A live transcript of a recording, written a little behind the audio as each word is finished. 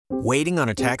Waiting on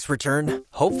a tax return?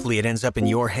 Hopefully it ends up in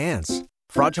your hands.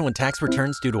 Fraudulent tax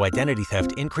returns due to identity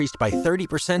theft increased by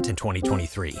 30% in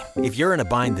 2023. If you're in a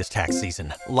bind this tax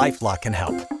season, LifeLock can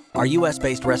help. Our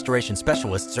U.S.-based restoration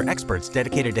specialists are experts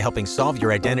dedicated to helping solve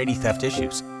your identity theft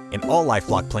issues. And all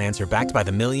LifeLock plans are backed by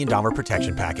the $1 Million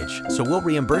Protection Package. So we'll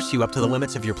reimburse you up to the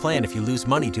limits of your plan if you lose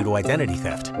money due to identity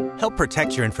theft. Help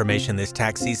protect your information this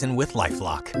tax season with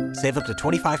LifeLock. Save up to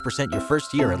 25% your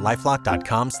first year at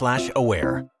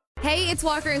LifeLock.com/aware. Hey, it's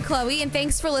Walker and Chloe, and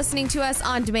thanks for listening to us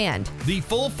on demand. The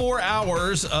full 4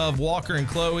 hours of Walker and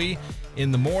Chloe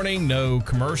in the morning. No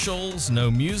commercials, no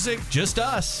music, just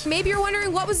us. Maybe you're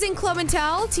wondering what was in Club and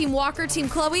Tell. Team Walker, Team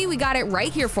Chloe, we got it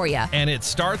right here for you. And it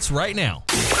starts right now.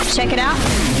 Check it out.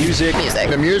 Music.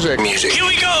 The music. Here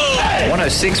we go.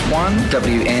 106.1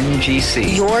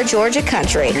 WNGC. Your Georgia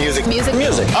country. Music.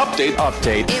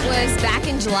 Update. It was back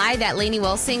in July that Lainey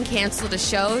Wilson canceled a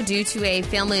show due to a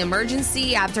family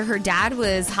emergency after her dad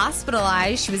was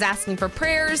hospitalized. She was asking for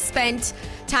prayers, spent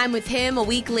time with him. A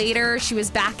week later, she was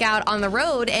back out on the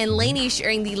road, and Lainey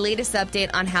sharing the latest update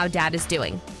on how dad is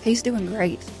doing. He's doing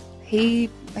great. He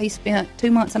spent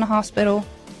 2 months in a hospital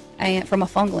and from a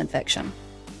fungal infection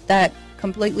that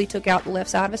completely took out the left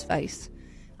side of his face.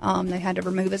 They had to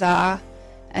remove his eye,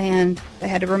 and they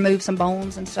had to remove some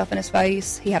bones and stuff in his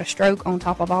face. He had a stroke on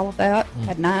top of all of that.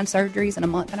 Had 9 surgeries in a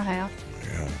month and a half.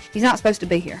 Yeah. He's not supposed to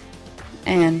be here,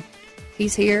 and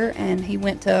he's here, and he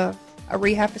went to a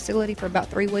rehab facility for about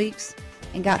 3 weeks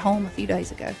and got home a few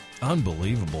days ago.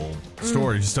 Unbelievable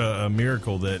story. Just a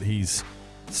miracle that he's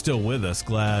still with us.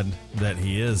 Glad that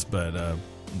he is, but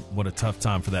what a tough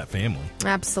time for that family.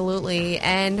 Absolutely.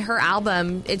 And her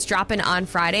album, it's dropping on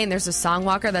Friday, and there's a song,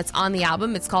 Walker, that's on the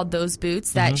album. It's called Those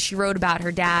Boots, that she wrote about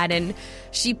her dad, and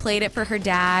she played it for her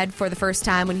dad for the first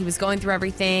time when he was going through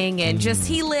everything, and just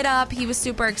he lit up. He was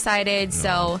super excited.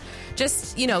 So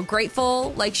just,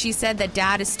 grateful, like she said, that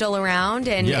dad is still around,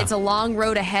 and it's a long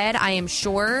road ahead, I am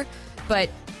sure, but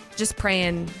just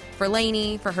praying for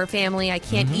Lainey, for her family. I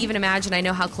can't even imagine. I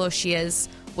know how close she is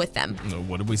with them.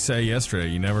 What did we say yesterday?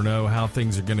 You never know how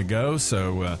things are going to go,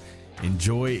 so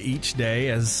enjoy each day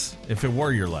as if it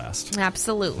were your last.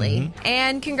 Absolutely.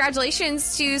 And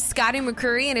congratulations to Scotty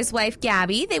McCreery and his wife,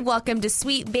 Gabby. They welcomed a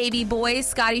sweet baby boy.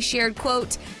 Scotty shared,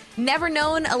 quote, "Never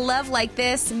known a love like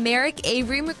this. Merrick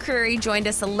Avery McCreery joined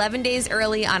us 11 days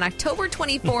early on October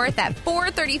 24th at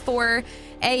 4:34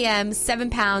 a.m., 7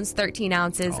 pounds, 13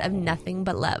 ounces of nothing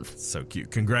but love." So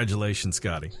cute. Congratulations,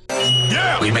 Scotty.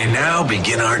 Yeah. We may now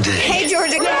begin our day. Hey,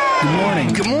 Georgia. Good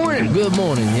morning. Good morning. Good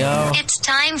morning, y'all. It's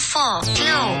time for Flo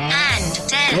and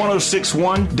Ten.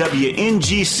 106.1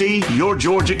 WNGC, your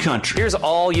Georgia country. Here's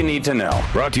all you need to know.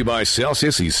 Brought to you by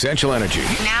Celsius Essential Energy.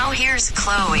 Now here's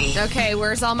Chloe. Okay,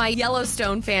 where's all my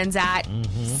Yellowstone fans at?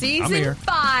 Season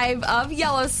 5 of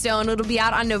Yellowstone. It'll be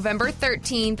out on November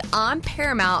 13th on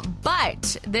Paramount.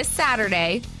 But this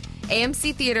Saturday,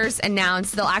 AMC Theaters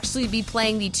announced they'll actually be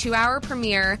playing the 2-hour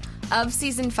premiere of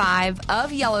Season 5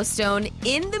 of Yellowstone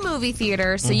in the movie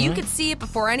theater, so you could see it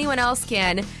before anyone else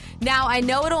can. Now, I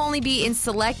know it'll only be in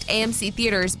select AMC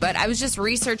theaters, but I was just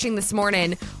researching this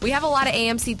morning. We have a lot of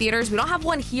AMC theaters. We don't have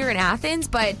one here in Athens,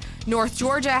 but North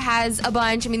Georgia has a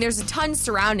bunch. I mean, there's a ton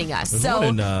surrounding us. There's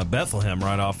one in Bethlehem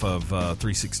right off of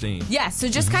 316. Yeah, so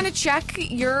just kind of check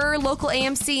your local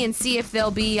AMC and see if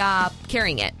they'll be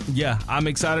carrying it. Yeah, I'm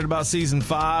excited about Season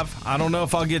 5. I don't know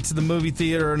if I'll get to the movie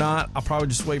theater or not. I'll probably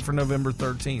just wait for November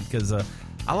 13th because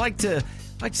I like to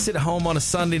sit at home on a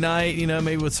Sunday night,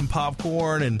 maybe with some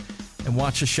popcorn and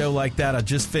watch a show like that. I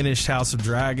just finished House of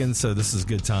Dragons, so this is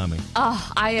good timing.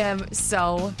 Oh, I am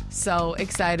so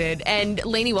excited. And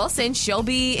Lainey Wilson, she'll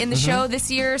be in the show this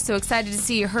year, so excited to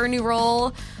see her new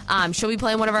role. She'll be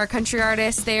playing one of our country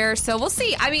artists there, so we'll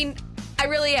see. I mean, I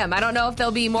really am. I don't know if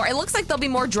there'll be more. It looks like there'll be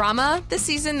more drama this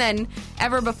season than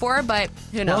ever before, but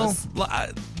who knows? Well,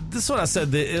 this is what I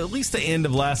said. At least the end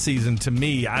of last season, to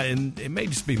me, and it may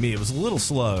just be me, it was a little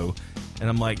slow. And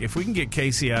I'm like, if we can get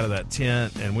Casey out of that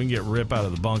tent and we can get Rip out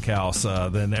of the bunkhouse,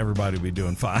 then everybody will be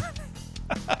doing fine.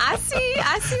 I see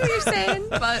what you're saying,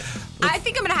 but I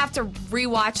think I'm going to have to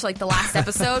rewatch the last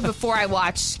episode before I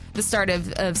watch the start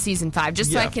of Season 5,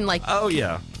 just so I can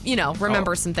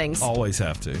remember some things. Always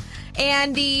have to.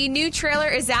 And the new trailer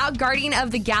is out, Guardian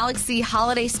of the Galaxy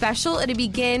Holiday Special. It'll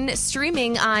begin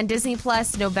streaming on Disney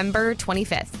Plus November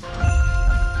 25th.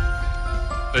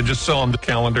 I just saw on the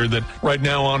calendar that right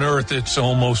now on Earth, it's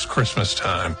almost Christmas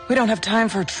time. We don't have time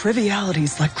for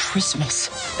trivialities like Christmas.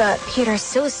 But Peter's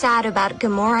so sad about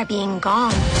Gamora being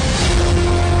gone.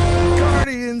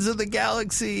 Guardians of the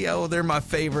Galaxy. Oh, they're my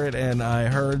favorite, and I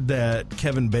heard that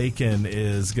Kevin Bacon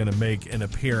is going to make an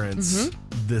appearance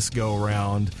this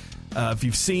go-around. If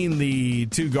you've seen the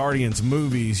two Guardians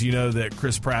movies, you know that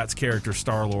Chris Pratt's character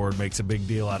Star-Lord makes a big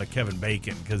deal out of Kevin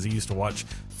Bacon because he used to watch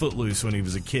Footloose when he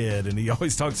was a kid, and he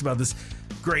always talks about this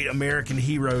great American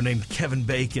hero named Kevin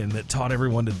Bacon that taught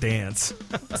everyone to dance.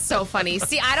 So funny.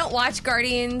 See, I don't watch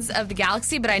Guardians of the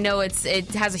Galaxy, but I know it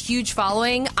has a huge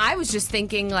following. I was just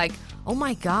thinking, like, oh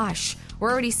my gosh,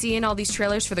 we're already seeing all these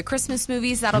trailers for the Christmas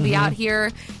movies that'll be out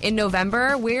here in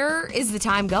November. Where is the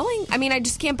time going? I mean, I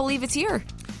just can't believe it's here.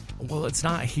 Well, it's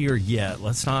not here yet.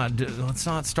 Let's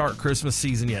not start Christmas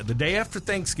season yet. The day after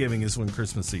Thanksgiving is when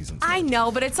Christmas season starts. I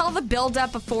know, but it's all the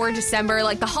build-up before December.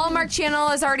 Like, the Hallmark Channel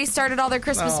has already started all their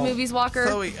Christmas movies, Walker.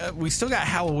 Chloe, we still got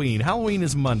Halloween. Halloween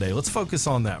is Monday. Let's focus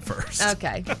on that first.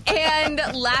 Okay. And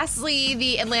lastly,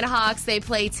 the Atlanta Hawks, they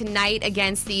play tonight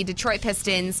against the Detroit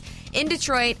Pistons in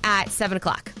Detroit at 7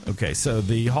 o'clock. Okay, so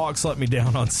the Hawks let me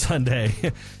down on Sunday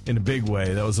in a big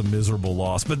way. That was a miserable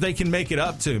loss. But they can make it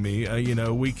up to me.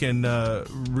 We can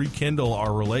rekindle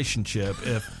our relationship.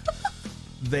 If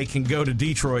they can go to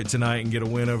Detroit tonight and get a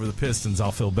win over the Pistons,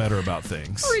 I'll feel better about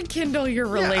things. Rekindle your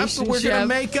relationship. We're going to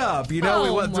make up. We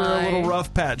went through a little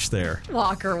rough patch there.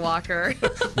 Walker.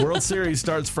 World Series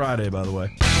starts Friday, by the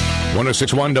way.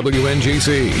 106.1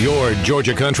 WNGC, your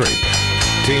Georgia country.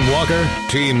 Team Walker,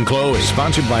 Team Chloe.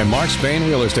 Sponsored by Mark Spain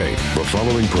Real Estate. The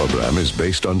following program is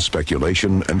based on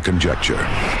speculation and conjecture.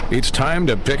 It's time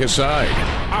to pick a side.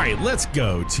 All right, let's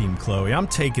go, Team Chloe. I'm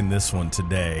taking this one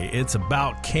today. It's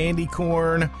about candy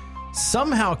corn.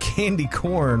 Somehow candy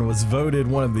corn was voted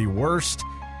one of the worst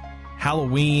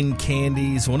Halloween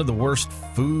candies, one of the worst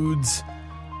foods.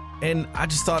 And I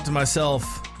just thought to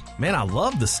myself, man, I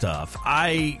love the stuff.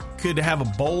 I could have a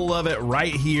bowl of it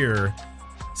right here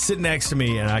sit next to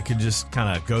me, and I could just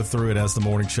kind of go through it as the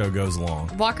morning show goes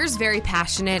along. Walker's very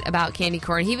passionate about candy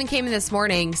corn. He even came in this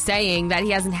morning saying that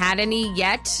he hasn't had any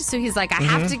yet, so he's like, I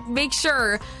have to make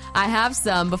sure I have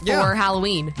some before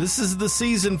Halloween. This is the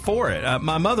season for it.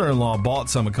 My mother-in-law bought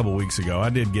some a couple weeks ago. I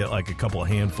did get like a couple of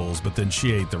handfuls, but then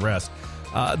she ate the rest.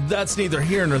 That's neither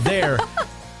here nor there.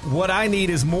 What I need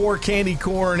is more candy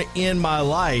corn in my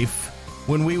life.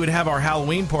 When we would have our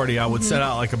Halloween party, I would set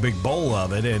out like a big bowl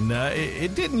of it, and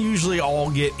it didn't usually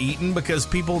all get eaten because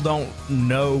people don't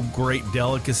know great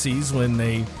delicacies when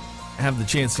they have the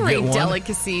chance to get one. Great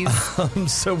delicacies.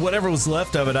 So whatever was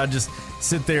left of it, I'd just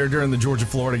sit there during the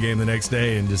Georgia-Florida game the next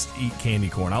day and just eat candy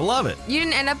corn. I love it. You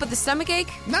didn't end up with a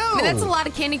stomachache? No. I mean, that's a lot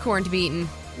of candy corn to be eaten.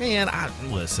 Man,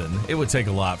 listen, it would take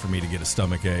a lot for me to get a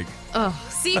stomachache. Oh,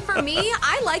 see, for me,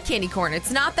 I like candy corn. It's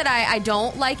not that I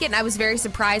don't like it, and I was very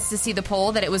surprised to see the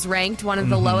poll that it was ranked one of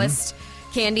the lowest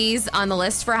candies on the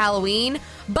list for Halloween,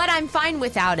 but I'm fine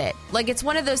without it. Like, it's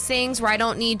one of those things where I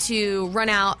don't need to run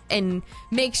out and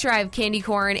make sure I have candy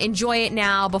corn, enjoy it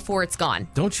now before it's gone.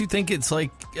 Don't you think it's like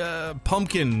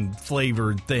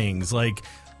pumpkin-flavored things? Like,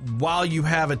 while you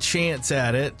have a chance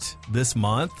at it this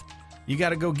month, you got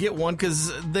to go get one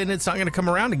because then it's not going to come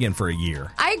around again for a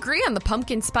year. I agree on the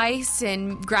pumpkin spice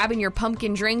and grabbing your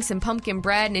pumpkin drinks and pumpkin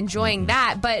bread and enjoying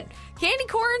that. But candy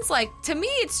corn's like, to me,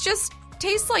 it's just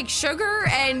tastes like sugar.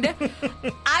 And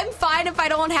I'm fine if I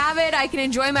don't have it. I can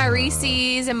enjoy my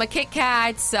Reese's and my Kit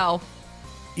Kats. So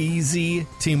easy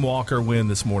Team Walker win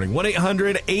this morning.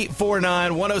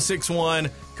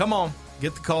 1-800-849-1061. Come on,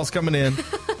 get the calls coming in.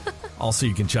 Also,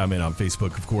 you can chime in on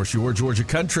Facebook, of course. Your Georgia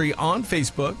Country on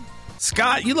Facebook.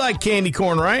 Scott, you like candy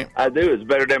corn, right? I do. It's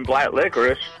better than black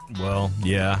licorice. Well,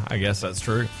 yeah, I guess that's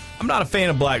true. I'm not a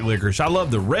fan of black licorice. I love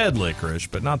the red licorice,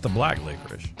 but not the black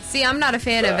licorice. See, I'm not a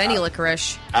fan of any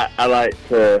licorice. I like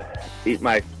to eat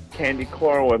my candy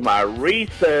corn with my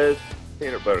Reese's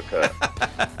peanut butter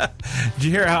cup. Did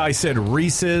you hear how I said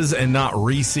Reese's and not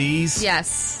Reese's?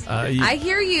 Yes. I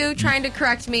hear you trying to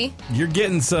correct me. You're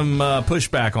getting some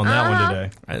pushback on that one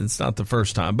today. It's not the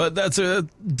first time, but that's a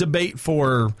debate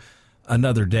for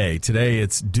another day. Today,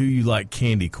 it's do you like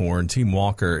candy corn? Team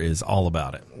Walker is all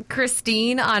about it.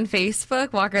 Christine on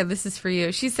Facebook, Walker, this is for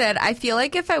you. She said, I feel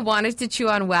like if I wanted to chew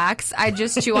on wax, I'd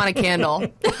just chew on a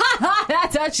candle.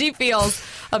 That's how she feels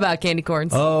about candy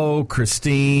corns. Oh,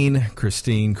 Christine.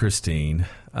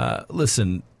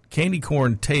 Listen, candy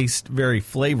corn tastes very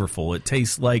flavorful. It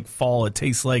tastes like fall. It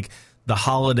tastes like the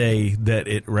holiday that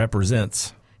it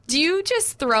represents. Do you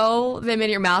just throw them in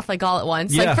your mouth like all at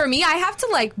once? Yeah. Like for me, I have to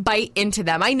like bite into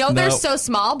them. I know they're so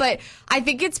small, but I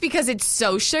think it's because it's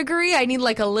so sugary. I need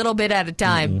like a little bit at a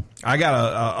time. I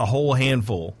got a whole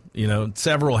handful,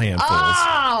 several handfuls.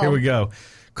 Oh! Here we go.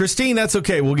 Christine, that's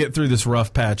okay. We'll get through this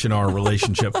rough patch in our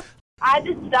relationship. I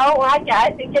just don't like it.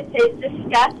 I think it tastes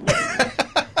disgusting.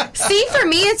 See, for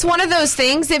me, it's one of those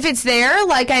things. If it's there,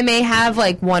 like I may have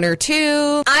like one or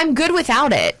two. I'm good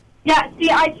without it. Yeah, see,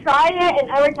 I tried it,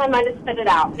 and every time I just spit it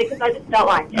out because I just don't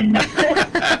like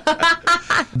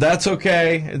it. That's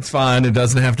okay. It's fine. It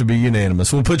doesn't have to be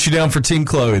unanimous. We'll put you down for Team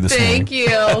Chloe this morning. Thank you.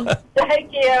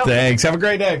 Thank you. Thanks. Have a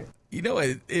great day. You know,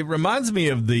 it reminds me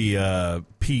of the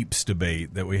Peeps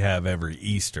debate that we have every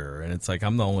Easter, and it's like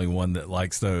I'm the only one that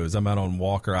likes those. I'm out on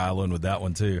Walker Island with that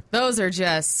one, too. Those are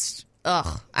just...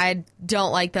 Ugh, I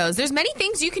don't like those. There's many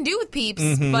things you can do with Peeps,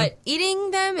 but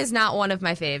eating them is not one of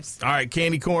my faves. All right,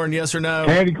 candy corn, yes or no?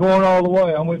 Candy corn all the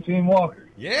way. I'm with Team Walker.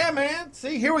 Yeah, man.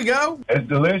 See, here we go. It's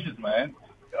delicious, man.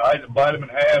 I had to bite them in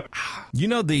half. You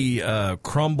know the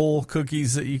crumble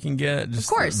cookies that you can get? Just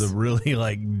of course. The really,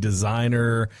 like,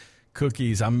 designer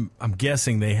cookies. I'm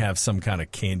guessing they have some kind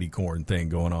of candy corn thing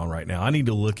going on right now. I need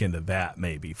to look into that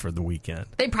maybe for the weekend.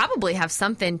 They probably have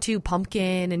something too,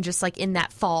 pumpkin and just like in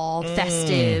that fall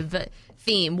festive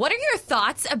theme. What are your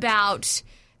thoughts about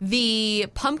the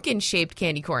pumpkin-shaped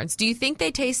candy corns? Do you think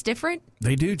they taste different?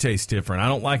 They do taste different. I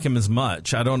don't like them as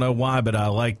much. I don't know why, but I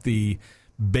like the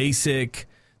basic,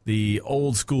 the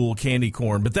old school candy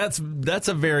corn, but that's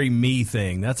a very me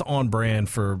thing. That's on brand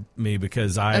for me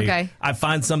because I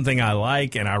find something I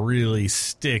like and I really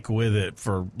stick with it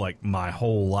for like my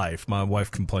whole life. My wife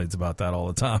complains about that all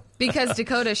the time. Because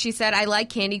Dakota, she said, I like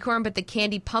candy corn, but the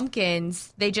candy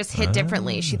pumpkins, they just hit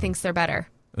differently. She thinks they're better.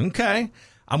 Okay.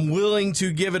 I'm willing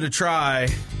to give it a try,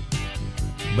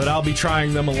 but I'll be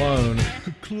trying them alone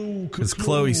because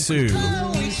Chloe Sue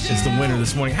is the winner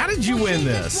this morning. How did you win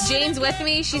this? Jane's with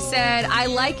me. She said, I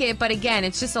like it, but again,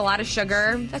 it's just a lot of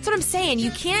sugar. That's what I'm saying.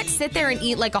 You can't sit there and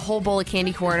eat like a whole bowl of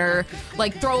candy corn or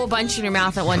like throw a bunch in your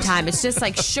mouth at one time. It's just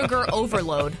like sugar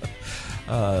overload.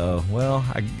 Well,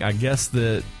 I guess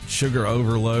that sugar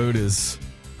overload is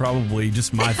probably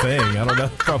just my thing. I don't know.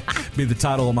 Probably be the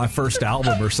title of my first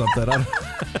album or something.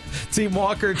 Team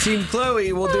Walker, Team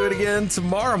Chloe. We'll do it again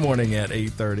tomorrow morning at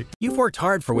 8:30. You've worked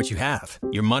hard for what you have.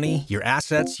 Your money, your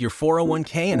assets, your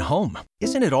 401k, and home.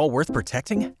 Isn't it all worth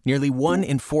protecting? Nearly 1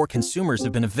 in 4 consumers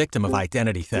have been a victim of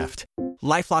identity theft.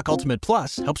 LifeLock Ultimate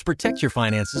Plus helps protect your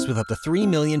finances with up to $3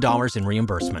 million in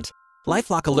reimbursement.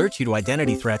 LifeLock alerts you to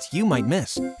identity threats you might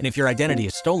miss. And if your identity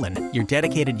is stolen, your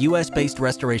dedicated U.S.-based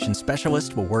restoration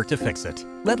specialist will work to fix it.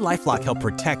 Let LifeLock help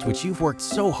protect what you've worked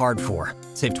so hard for.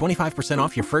 Save 25%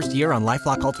 off your first year on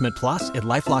LifeLock Ultimate Plus at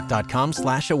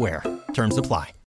LifeLock.com/aware. Terms apply.